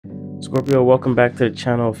Scorpio, welcome back to the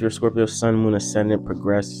channel. If you're Scorpio, Sun, Moon, Ascendant,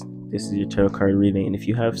 Progress, this is your tarot card reading. And if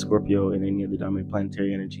you have Scorpio in any of the dominant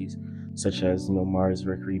planetary energies, such as Mars,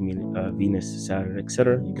 Mercury, Venus, Saturn,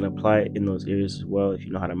 etc., you can apply it in those areas as well. If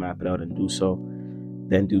you know how to map it out and do so,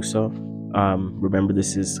 then do so. Remember,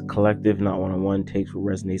 this is collective, not one-on-one. Takes what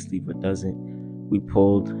resonates, leave what doesn't. We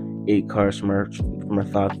pulled 8 cards from our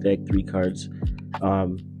thought deck, 3 cards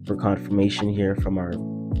for confirmation here from our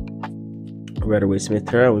Rider Smith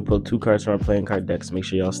Tarot. We pulled 2 cards from our playing card decks. Make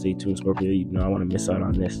sure y'all stay tuned, Scorpio. You know I want to miss out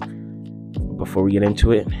on this. But before we get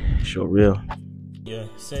into it, show real. Yeah,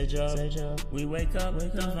 say job. We wake up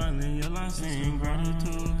divinely, you're not saying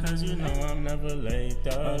gratitude, cause you know I'm never late.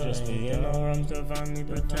 I'll just be in our arms, divinely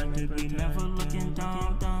protected. We never looking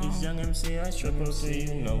down. It's young MC, I triple C.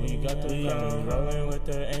 You know we got the crown, rolling with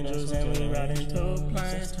the angels, and we riding 2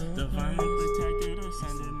 planes. Divinely protected,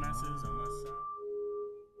 ascended masses on my side.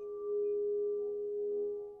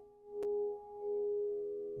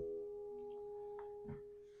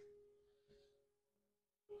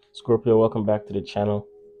 Scorpio, welcome back to the channel.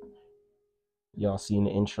 Y'all seen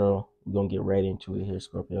the intro. We're gonna get right into it here,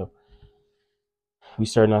 Scorpio. We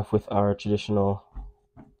starting off with our traditional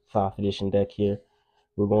Thoth edition deck here.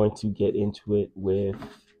 We're going to get into it with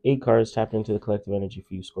 8 cards tapped into the collective energy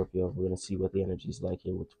for you, Scorpio. We're gonna see what the energy is like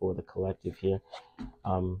here for the collective here.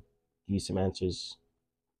 Give you some answers,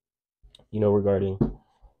 regarding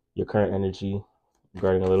your current energy,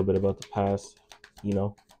 regarding a little bit about the past,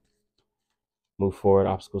 move forward,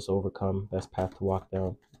 obstacles to overcome, best path to walk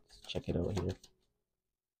down. Let's check it out here.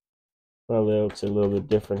 It's a little bit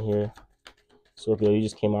different here. Scorpio, you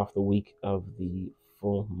just came off the week of the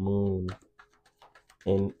full moon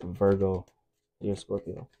in Virgo here,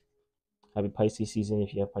 Scorpio. Happy Pisces season.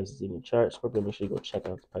 If you have Pisces in your chart, Scorpio, make sure you go check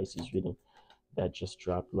out the Pisces reading that just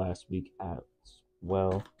dropped last week as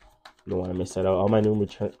well. You don't want to miss that out. All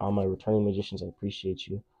my returning magicians, I appreciate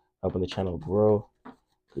you helping the channel grow.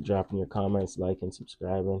 Good dropping your comments, liking,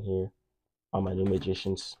 subscribing here. All my new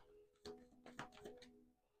magicians,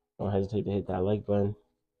 don't hesitate to hit that like button.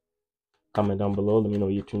 Comment down below. Let me know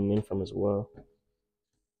where you're tuning in from as well.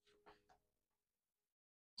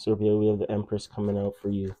 Scorpio, we have the Empress coming out for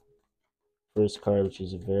you. First card, which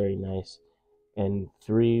is very nice. And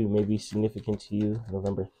 3 may be significant to you.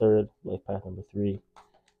 November 3rd, life path number 3.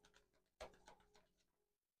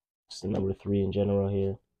 Just the number 3 in general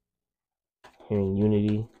here. Hearing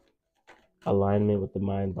unity, alignment with the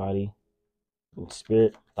mind, body, and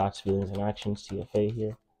spirit, thoughts, feelings, and actions, TFA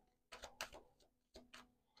here.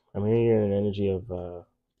 I'm hearing you're in an energy of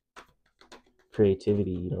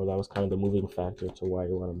creativity. That was kind of the moving factor to why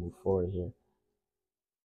you want to move forward here.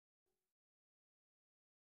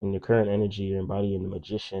 In your current energy, you're embodying the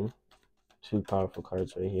Magician. 2 powerful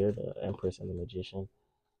cards right here, the Empress and the Magician.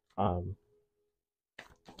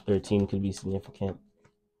 13 could be significant.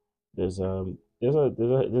 There's the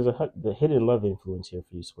hidden love influence here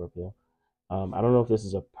for you, Scorpio. I don't know if this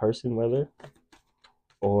is a person, whether,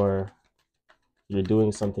 or you're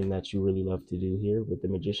doing something that you really love to do here with the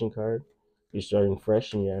Magician card. You're starting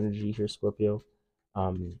fresh in your energy here, Scorpio.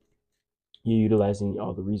 You're utilizing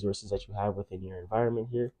all the resources that you have within your environment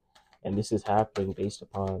here, and this is happening based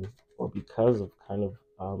upon or because of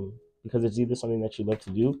because it's either something that you love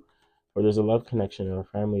to do, or there's a love connection or a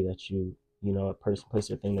family that a person, place,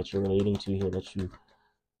 or thing that you're relating to here that you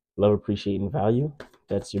love, appreciate, and value.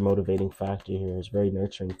 That's your motivating factor here. It's very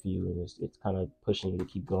nurturing for you, and it's kind of pushing you to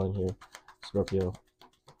keep going here, Scorpio.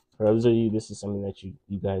 For others of you, this is something that you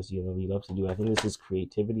guys really love to do. I think this is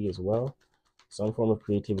creativity as well. Some form of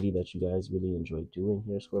creativity that you guys really enjoy doing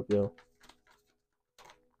here, Scorpio.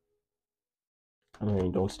 I'm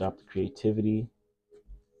hearing don't stop the creativity.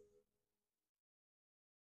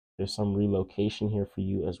 There's some relocation here for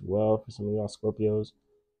you as well. For some of y'all Scorpios,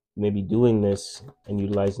 you may be doing this and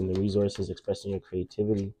utilizing the resources, expressing your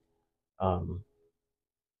creativity.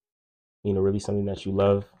 Really something that you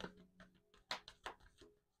love.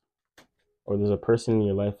 Or there's a person in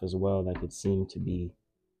your life as well that could seem to be,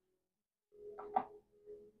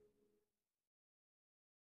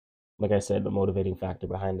 like I said, the motivating factor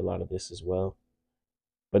behind a lot of this as well.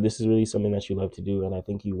 But this is really something that you love to do, and I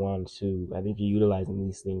think you're utilizing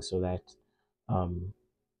these things so that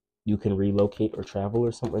you can relocate or travel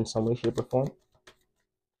or something in some way, shape, or form.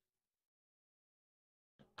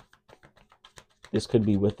 This could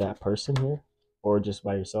be with that person here, or just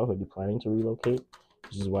by yourself if you're planning to relocate,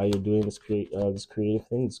 which is why you're doing this creative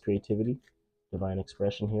thing, this creativity, divine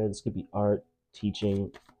expression here. This could be art,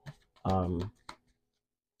 teaching,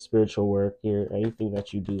 spiritual work here, anything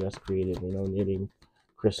that you do that's creative, knitting,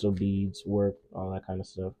 crystal beads, work, all that kind of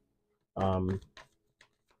stuff.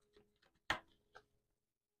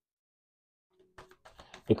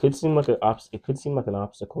 It could seem like it could seem like an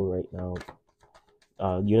obstacle right now.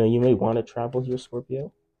 You may want to travel here,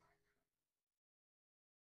 Scorpio.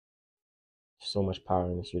 So much power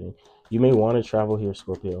in this reading. You may want to travel here,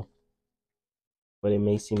 Scorpio, but it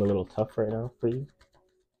may seem a little tough right now for you.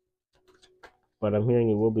 But I'm hearing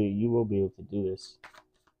you will be able to do this.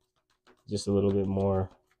 Just a little bit more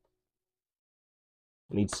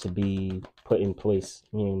needs to be put in place,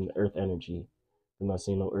 meaning the earth energy. I'm not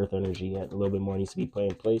seeing no earth energy yet. A little bit more needs to be put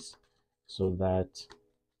in place so that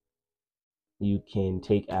you can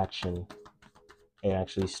take action and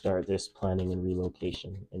actually start this planning and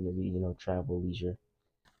relocation and maybe, travel, leisure,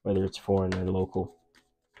 whether it's foreign or local.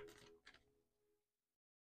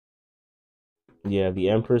 Yeah, the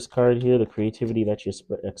Empress card here, the creativity that you're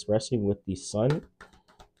expressing with the sun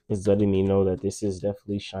is letting me know that this is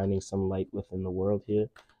definitely shining some light within the world here.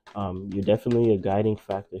 You're definitely a guiding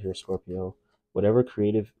factor here, Scorpio. Whatever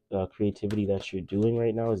creativity that you're doing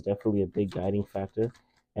right now is definitely a big guiding factor,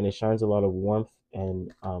 and it shines a lot of warmth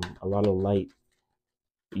and a lot of light,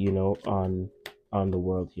 on the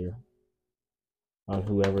world here, on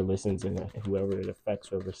whoever listens and whoever it affects,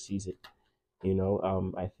 whoever sees it.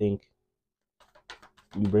 I think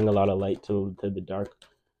you bring a lot of light to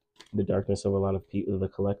the darkness of a lot of people, the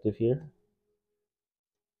collective here.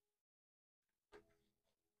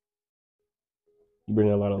 You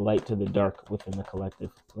bring a lot of light to the dark within the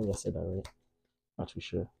collective. I think I said that right. Not too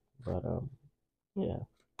sure, but yeah.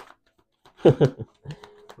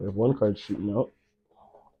 We have one card shooting out.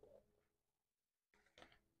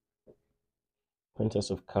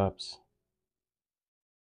 Princess of Cups.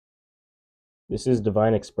 This is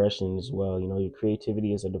divine expression as well. Your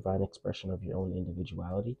creativity is a divine expression of your own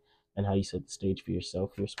individuality and how you set the stage for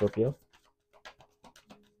yourself here, Scorpio.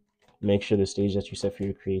 Make sure the stage that you set for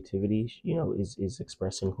your creativity, is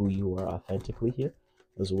expressing who you are authentically here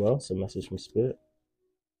as well. It's a message from Spirit.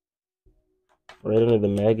 Right under the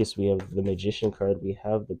Magus, we have the Magician card. We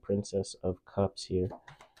have the Princess of Cups here.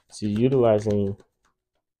 So utilizing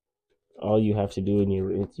all you have to do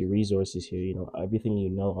with your resources here,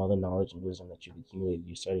 everything all the knowledge and wisdom that you've accumulated,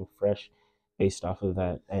 you're starting fresh based off of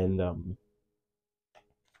that. And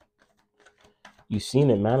you've seen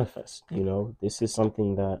it manifest. This is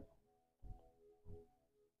something that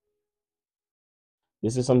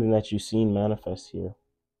you've seen manifest here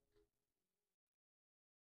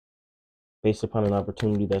based upon an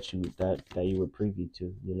opportunity that you were privy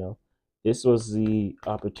to. This was the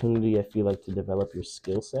opportunity, I feel like, to develop your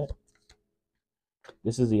skill set.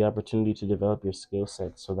 This is the opportunity to develop your skill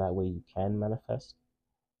set so that way you can manifest.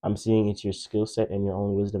 I'm seeing it's your skill set and your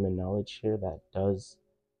own wisdom and knowledge here that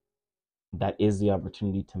is the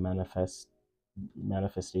opportunity to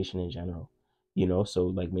manifestation in general. So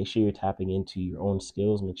like, make sure you're tapping into your own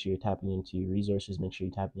skills, make sure you're tapping into your resources, make sure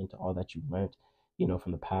you're tapping into all that you've learned,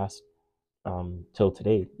 from the past till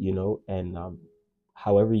today, and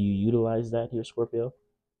however you utilize that here, Scorpio,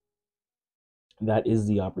 that is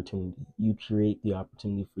the opportunity. You create the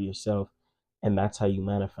opportunity for yourself, and that's how you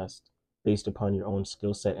manifest based upon your own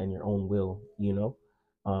skill set and your own will.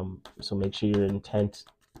 So make sure your intent,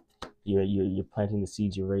 you're planting the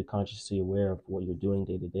seeds. You're very consciously aware of what you're doing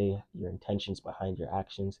day to day, your intentions behind your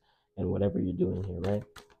actions, and whatever you're doing here, right?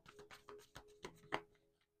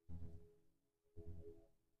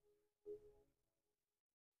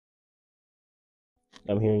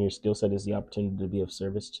 I'm hearing your skill set is the opportunity to be of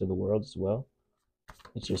service to the world as well.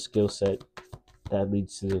 It's your skill set that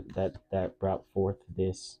leads to that brought forth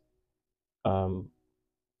this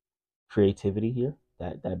creativity here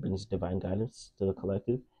that brings divine guidance to the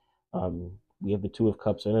collective. We have the Two of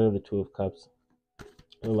Cups, and under the Two of Cups,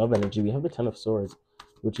 in love energy, we have the Ten of Swords,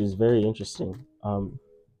 which is very interesting.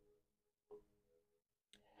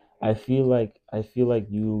 I feel like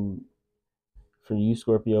you, for you,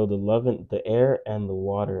 Scorpio, the love and the air and the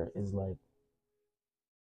water is like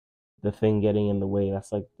the thing getting in the way.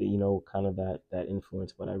 That's like the, kind of that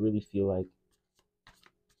influence. But I really feel like,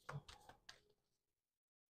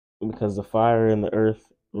 because the fire and the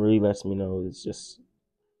earth really lets me know that's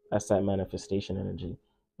that manifestation energy.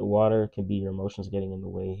 The water can be your emotions getting in the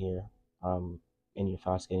way here, and your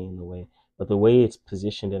thoughts getting in the way. But the way it's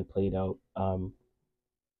positioned and played out,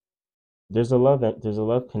 there's a love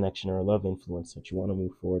connection or a love influence that you want to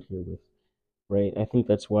move forward here with, right? I think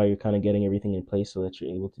that's why you're kind of getting everything in place so that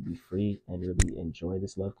you're able to be free and really enjoy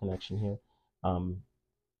this love connection here. I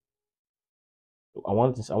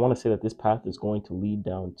want to say that this path is going to lead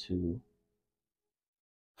down to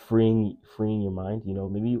freeing your mind.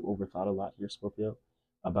 Maybe you overthought a lot here, Scorpio,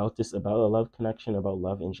 about a love connection, about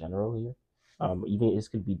love in general here. Even this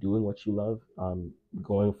could be doing what you love,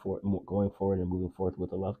 going forward and moving forward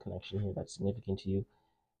with a love connection here that's significant to you.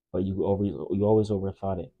 but you always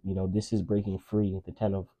overthought it. You know, this is breaking free. The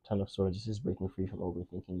ten of swords. This is breaking free from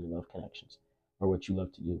overthinking your love connections or what you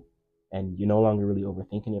love to do, and you're no longer really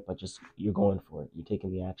overthinking it, but just you're going for it. You're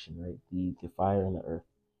taking the action, right? The fire and the earth,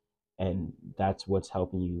 and that's what's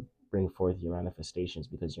helping you bring forth your manifestations,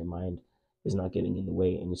 because your mind is not getting in the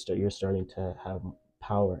way, and you're starting to have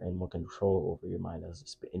power and more control over your mind as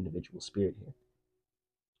an individual spirit here.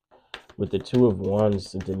 With the Two of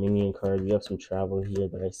Wands, the Dominion card, we have some travel here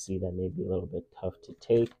that I see that may be a little bit tough to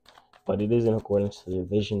take, but it is in accordance to the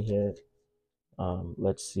vision here.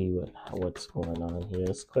 Let's see what's going on here.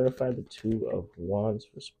 Let's clarify the Two of Wands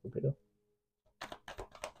for Scorpio.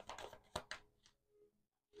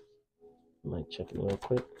 I might check it real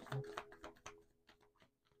quick.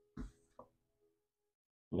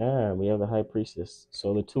 Yeah, we have the High Priestess.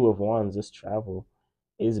 So the Two of Wands, this travel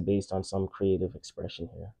is based on some creative expression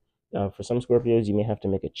here. For some Scorpios, you may have to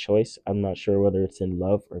make a choice. I'm not sure whether it's in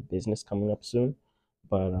love or business coming up soon,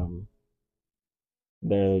 but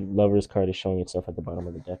the Lover's card is showing itself at the bottom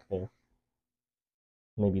of the deck there.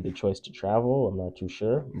 Maybe the choice to travel, I'm not too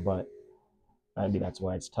sure, but maybe that's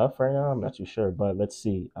why it's tough right now. I'm not too sure, but let's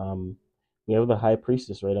see. We have the High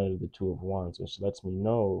Priestess right under the Two of Wands, which lets me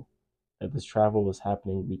know that this travel is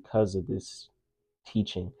happening because of this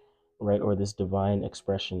teaching, right? Or this divine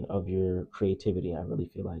expression of your creativity. I really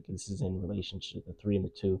feel like this is in relationship. The 3 and the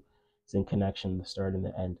 2 is in connection, the start and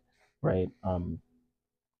the end, right?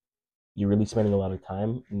 You're really spending a lot of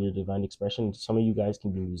time in your divine expression. Some of you guys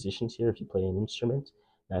can be musicians here. If you play an instrument,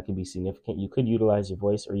 that could be significant. You could utilize your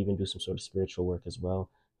voice or even do some sort of spiritual work as well.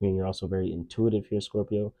 I mean, you're also very intuitive here,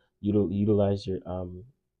 Scorpio. Utilize your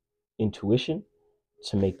intuition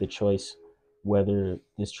to make the choice whether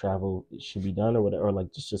this travel should be done or whatever, or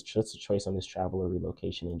like just a choice on this travel or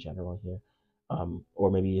relocation in general here.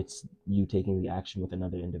 Or maybe it's you taking the action with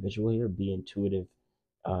another individual here. Be intuitive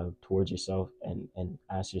towards yourself and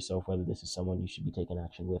ask yourself whether this is someone you should be taking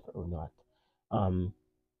action with or not.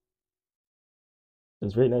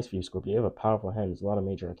 It's very nice for you, Scorpio. You have a powerful hand. There's a lot of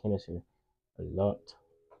major arcana here. A lot.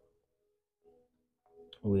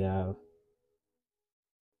 We have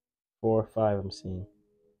 4 or 5 I'm seeing.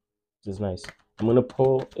 This is nice. I'm going to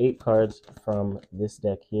pull 8 cards from this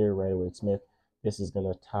deck here, Rider-Waite-Smith. This is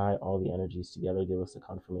going to tie all the energies together, give us the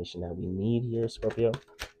confirmation that we need here, Scorpio.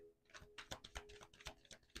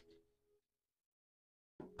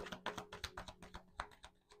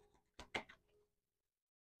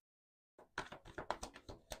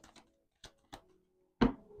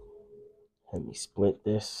 Let me split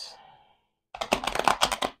this.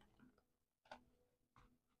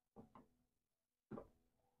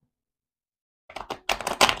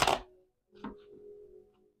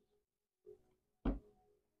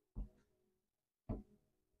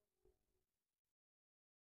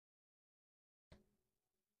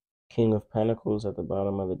 King of Pentacles at the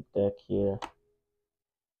bottom of the deck here.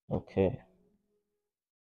 Okay.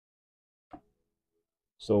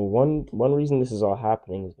 So one reason this is all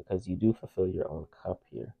happening is because you do fulfill your own cup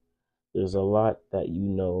here. There's a lot that you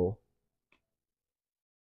know.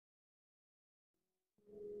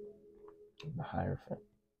 The Hierophant.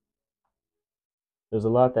 There's a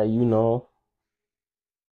lot that you know.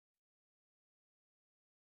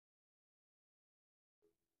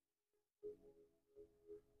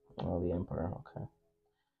 Oh, the Emperor. Okay.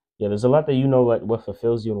 Yeah, there's a lot that you know, like what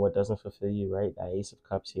fulfills you and what doesn't fulfill you, right? That Ace of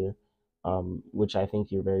Cups here, which I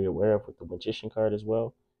think you're very aware of with the Magician card as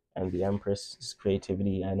well, and the Empress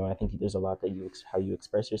creativity. I think there's a lot that how you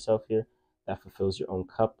express yourself here that fulfills your own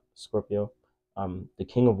cup, Scorpio. The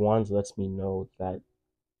King of Wands lets me know that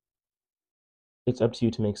it's up to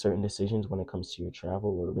you to make certain decisions when it comes to your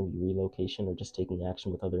travel or maybe relocation or just taking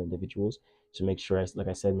action with other individuals. So make sure, like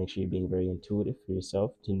I said, make sure you're being very intuitive for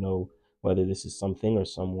yourself to know whether this is something or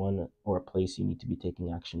someone or a place you need to be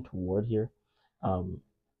taking action toward here.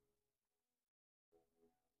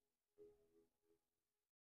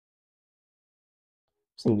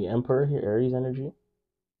 Seeing the Emperor here, Aries energy.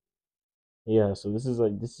 Yeah, so this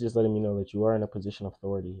is just letting me know that you are in a position of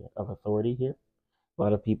authority here. A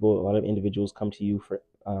lot of individuals come to you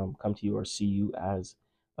or see you as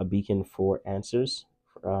a beacon for answers,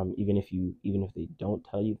 even if they don't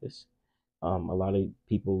tell you this. A lot of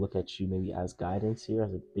people look at you maybe as guidance here,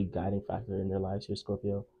 as a big guiding factor in their lives here,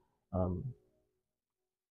 Scorpio. I'm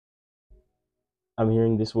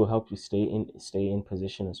hearing this will help you stay in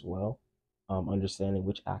position as well, understanding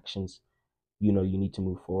which actions you need to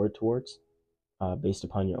move forward towards, based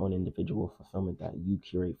upon your own individual fulfillment that you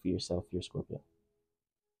curate for yourself here, Scorpio.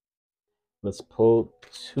 Let's pull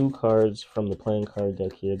 2 cards from the playing card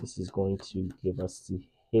deck here. This is going to give us the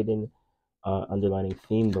hidden underlining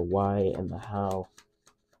theme, the why and the how.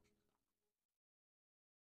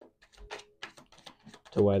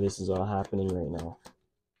 to why this is all happening right now.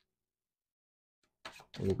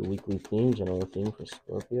 Look at the weekly theme, general theme for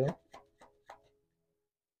Scorpio.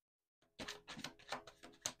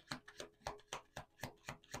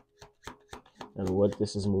 And what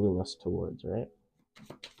this is moving us towards, right?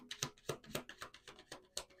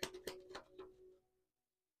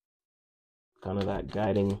 Kind of that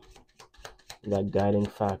guiding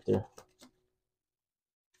factor.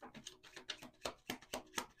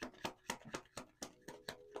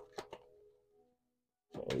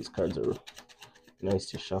 Yeah, these cards are nice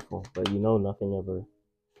to shuffle, but you know, nothing ever.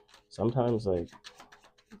 Sometimes, like,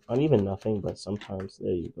 not even nothing, but sometimes,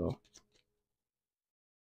 there you go.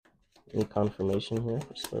 Any confirmation here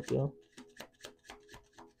for Scorpio?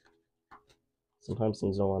 Sometimes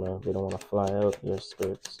things they don't wanna fly out, your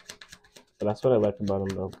spirits. But that's what I like about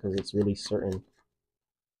them, though, because it's really certain,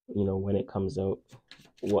 you know, when it comes out,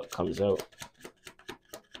 what comes out.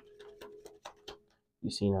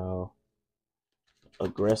 You see how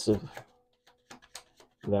aggressive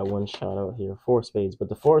that one shot out here. 4 of spades. But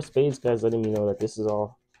the 4 of spades, guys, letting me know that this is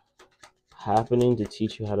all happening to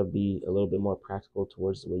teach you how to be a little bit more practical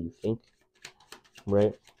towards the way you think,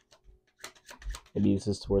 right? Maybe this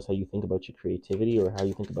is towards how you think about your creativity or how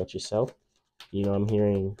you think about yourself. You know, I'm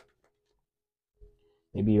hearing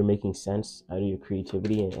maybe you're making sense out of your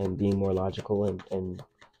creativity and being more logical and you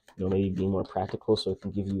know, maybe being more practical, so it can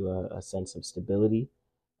give you a sense of stability,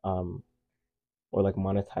 or like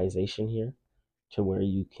monetization here, to where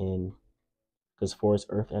you can, because 4 is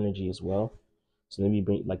earth energy as well. So maybe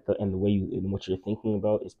bring like the way you, and what you're thinking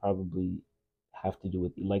about is probably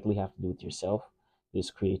likely have to do with yourself,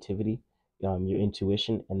 this creativity, your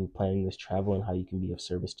intuition, and planning this travel and how you can be of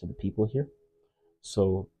service to the people here.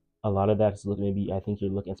 So a lot of that is maybe I think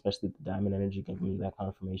you're looking, especially the diamond energy, giving you that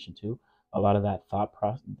confirmation too. A lot of that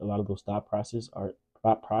those thought processes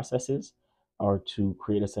are to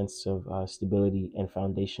create a sense of stability and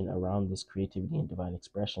foundation around this creativity and divine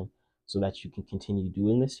expression, so that you can continue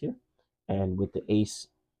doing this here. And with the ace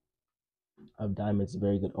of diamonds, a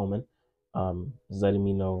very good omen, is letting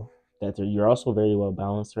me know that you're also very well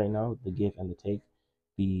balanced right now. The give and the take,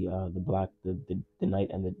 the black, the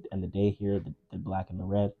night and the day here, the black and the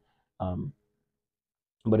red.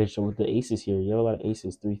 But it's with the aces here, you have a lot of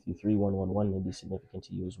aces. 3 through 3, 1, 1, 1 may be significant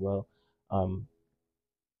to you as well.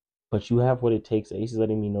 But you have what it takes. The ace is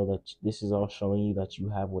letting me know that this is all showing you that you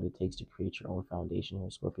have what it takes to create your own foundation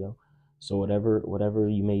here, Scorpio. So whatever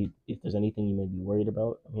you may, if there's anything you may be worried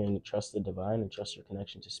about, I'm hearing to trust the divine and trust your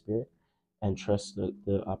connection to spirit, and trust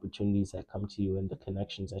the opportunities that come to you and the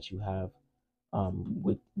connections that you have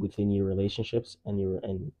within your relationships and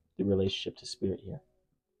the relationship to spirit here.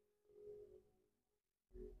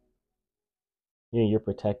 You're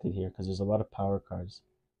protected here because there's a lot of power cards,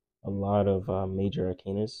 a lot of major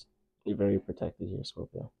arcanas. You're very protected here,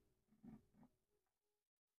 Scorpio.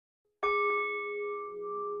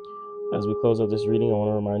 As we close out this reading, I want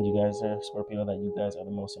to remind you guys there, Scorpio, that you guys are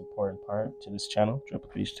the most important part to this channel, Triple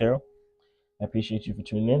Threes Tarot. I appreciate you for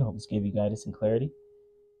tuning in. Hope this gave you guidance and clarity.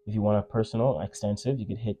 If you want a personal, extensive, you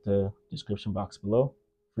could hit the description box below.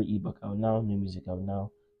 Free ebook out now, new music out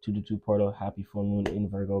now. 222 portal, happy full moon in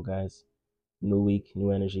Virgo, guys. New week,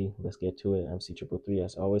 new energy. Let's get to it. MC Triple Three,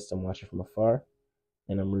 as always. I'm watching from afar,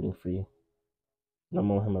 and I'm rooting for you.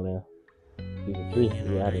 Namo Himalaya. Leave it 3.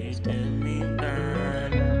 You at it. Let's go.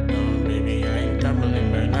 Baby, I ain't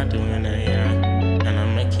doubling back, not doing that, yeah. And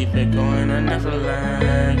I'ma keep it going, I never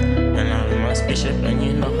lag. And I'm in my spaceship, and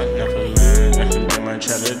you know I never land. Every time I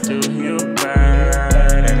try to do you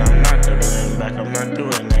bad, and I'm not doubling back, I'm not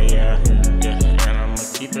doing that, yeah. And I'ma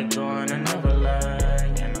keep it going, I never